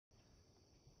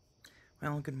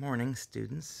Well, good morning,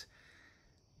 students.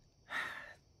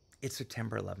 It's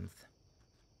September 11th.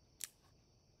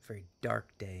 A very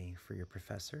dark day for your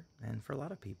professor and for a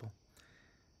lot of people.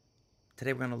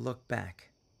 Today we're going to look back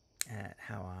at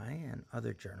how I and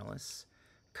other journalists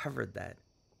covered that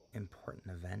important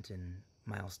event and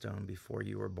milestone before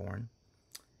you were born,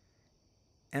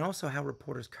 and also how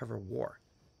reporters cover war,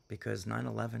 because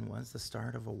 9/11 was the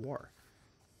start of a war.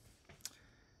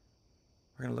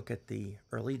 We're going to look at the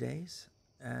early days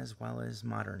as well as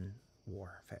modern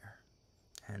warfare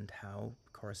and how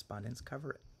correspondents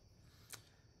cover it.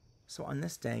 So on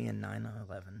this day in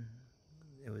 9/11,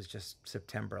 it was just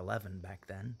September 11 back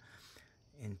then,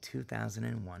 in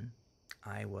 2001,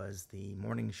 I was the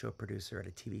morning show producer at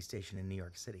a TV station in New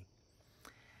York City.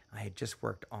 I had just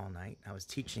worked all night. I was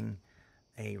teaching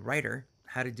a writer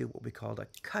how to do what we called a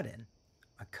cut-in.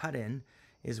 A cut-in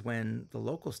is when the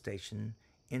local station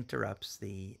interrupts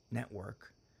the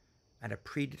network at a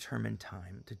predetermined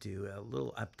time to do a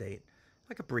little update,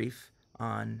 like a brief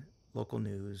on local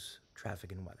news,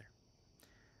 traffic, and weather.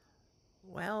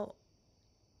 Well,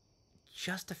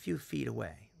 just a few feet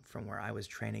away from where I was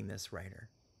training this writer,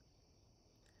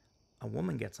 a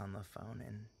woman gets on the phone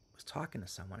and was talking to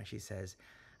someone, and she says,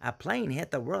 "A plane hit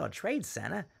the World Trade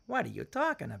Center. What are you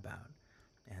talking about?"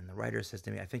 And the writer says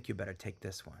to me, "I think you better take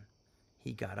this one."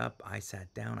 He got up, I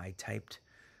sat down, I typed,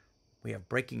 "We have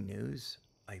breaking news.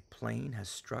 A plane has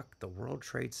struck the World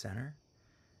Trade Center."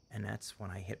 And that's when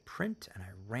I hit print, and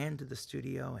I ran to the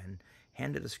studio and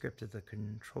handed the script to the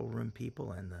control room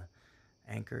people and the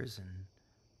anchors, and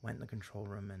went in the control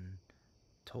room and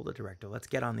told the director, "Let's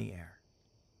get on the air."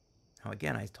 Now,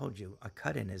 again, I told you, a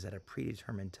cut-in is at a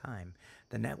predetermined time.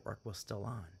 The network was still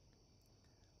on.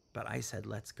 But I said,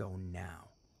 "Let's go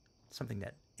now." Something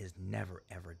that is never,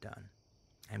 ever done.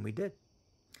 And we did.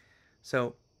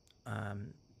 So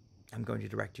I'm going to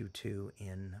direct you to,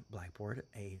 in Blackboard,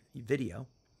 a video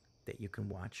that you can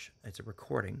watch. It's a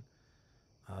recording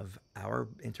of our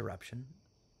interruption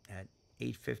at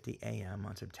 8:50 a.m.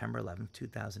 on September 11th,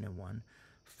 2001,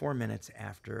 4 minutes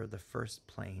after the first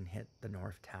plane hit the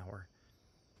North Tower.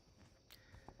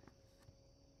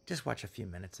 Just watch a few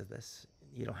minutes of this.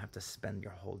 You don't have to spend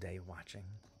your whole day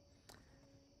watching.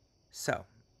 So,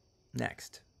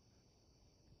 next.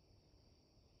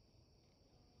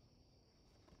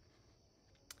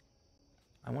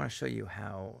 I want to show you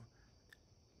how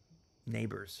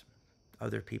neighbors,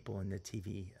 other people in the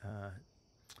TV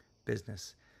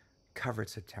business, covered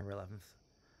September 11th.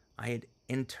 I had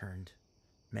interned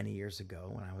many years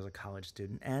ago when I was a college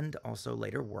student, and also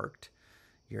later worked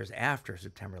years after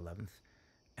September 11th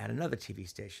at another TV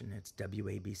station. It's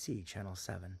WABC, Channel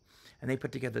 7. And they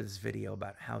put together this video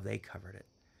about how they covered it.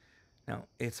 Now,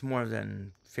 it's more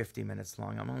than 50 minutes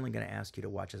long. I'm only going to ask you to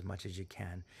watch as much as you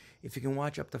can. If you can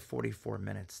watch up to 44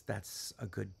 minutes, that's a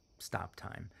good stop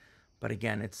time. But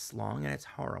again, it's long and it's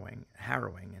harrowing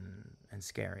and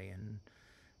scary, and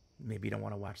maybe you don't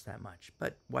want to watch that much.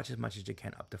 But watch as much as you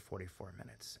can up to 44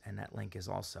 minutes. And that link is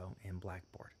also in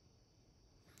Blackboard.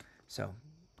 So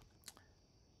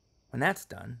when that's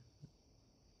done,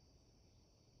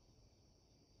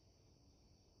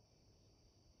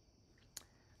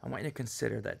 I want you to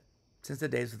consider that since the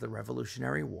days of the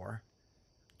Revolutionary War,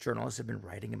 journalists have been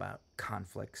writing about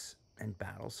conflicts and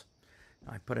battles.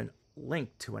 Now, I put a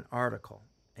link to an article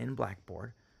in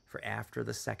Blackboard for after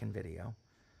the second video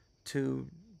to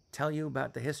tell you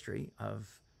about the history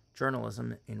of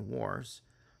journalism in wars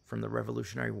from the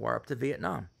Revolutionary War up to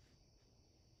Vietnam.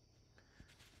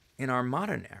 In our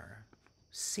modern era,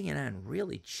 CNN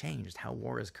really changed how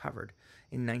war is covered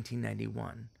in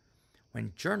 1991,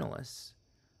 when journalists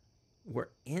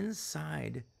were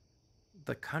inside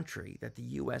the country that the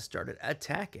U.S. started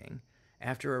attacking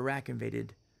after Iraq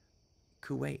invaded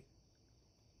Kuwait.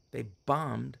 They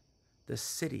bombed the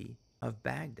city of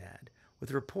Baghdad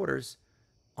with reporters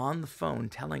on the phone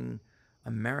telling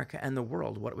America and the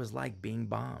world what it was like being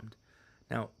bombed.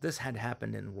 Now, this had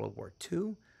happened in World War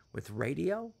II with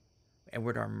radio,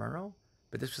 Edward R. Murrow,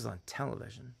 but this was on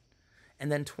television.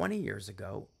 And then 20 years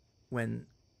ago, when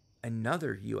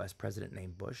another U.S. president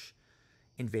named Bush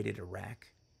invaded Iraq,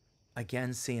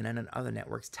 again, CNN and other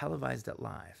networks televised it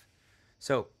live.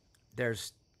 So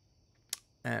there's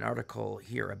an article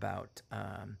here about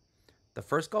the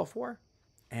first Gulf War,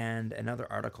 and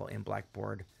another article in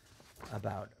Blackboard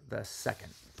about the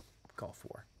second Gulf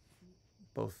War.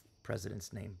 Both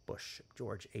presidents named Bush,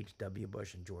 George H.W.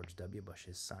 Bush and George W. Bush,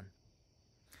 his son.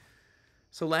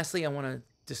 So lastly, I want to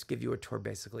just give you a tour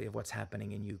basically of what's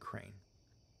happening in Ukraine.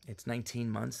 It's 19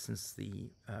 months since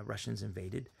the Russians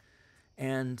invaded.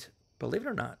 And believe it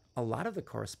or not, a lot of the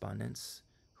correspondents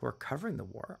who are covering the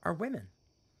war are women.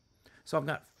 So I've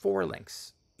got 4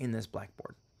 links in this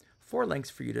Blackboard. 4 links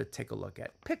for you to take a look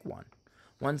at. Pick one.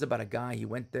 One's about a guy, he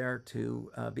went there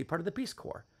to be part of the Peace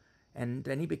Corps. And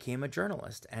then he became a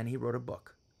journalist and he wrote a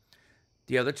book.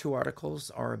 The other 2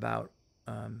 articles are about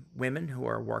women who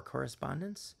are war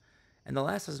correspondents. And the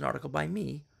last is an article by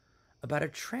me about a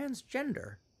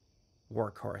transgender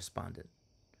war correspondent.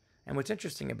 And what's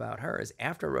interesting about her is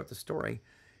after I wrote the story,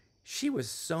 she was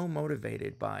so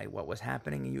motivated by what was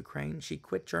happening in Ukraine, she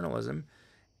quit journalism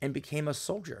and became a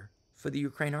soldier for the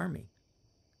Ukraine army.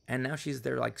 And now she's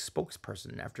their like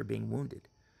spokesperson after being wounded.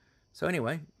 So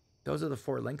anyway, those are the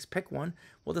 4 links. Pick one.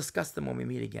 We'll discuss them when we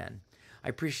meet again. I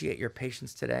appreciate your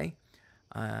patience today.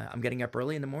 I'm getting up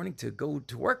early in the morning to go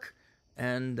to work,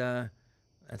 and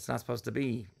it's not supposed to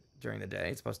be during the day.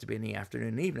 It's supposed to be in the afternoon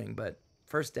and evening, but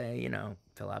first day, you know,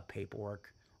 fill out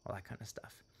paperwork, all that kind of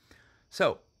stuff.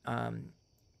 So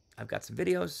I've got some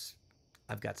videos,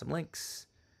 I've got some links,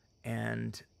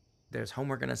 and there's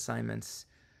homework and assignments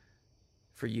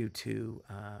for you to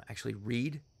actually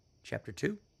read chapter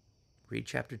 2. Read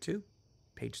chapter 2,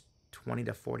 page 20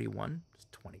 to 41. It's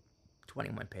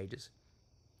 21 pages.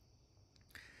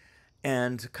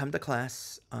 And come to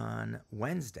class on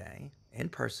Wednesday in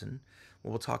person, where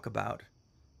we'll talk about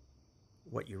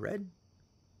what you read.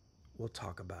 We'll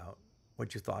talk about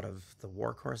what you thought of the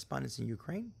war correspondence in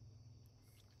Ukraine.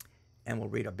 And we'll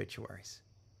read obituaries.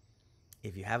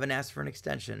 If you haven't asked for an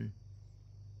extension,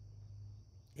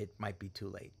 it might be too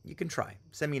late. You can try.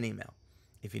 Send me an email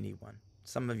if you need one.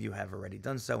 Some of you have already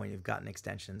done so and you've gotten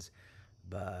extensions,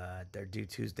 but they're due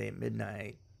Tuesday at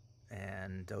midnight.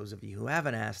 And those of you who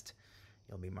haven't asked,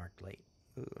 you'll be marked late.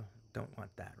 Ooh, don't want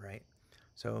that, right?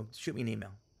 So shoot me an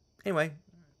email. Anyway,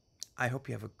 I hope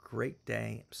you have a great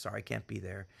day. I'm sorry I can't be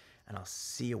there, and I'll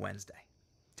see you Wednesday.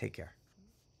 Take care.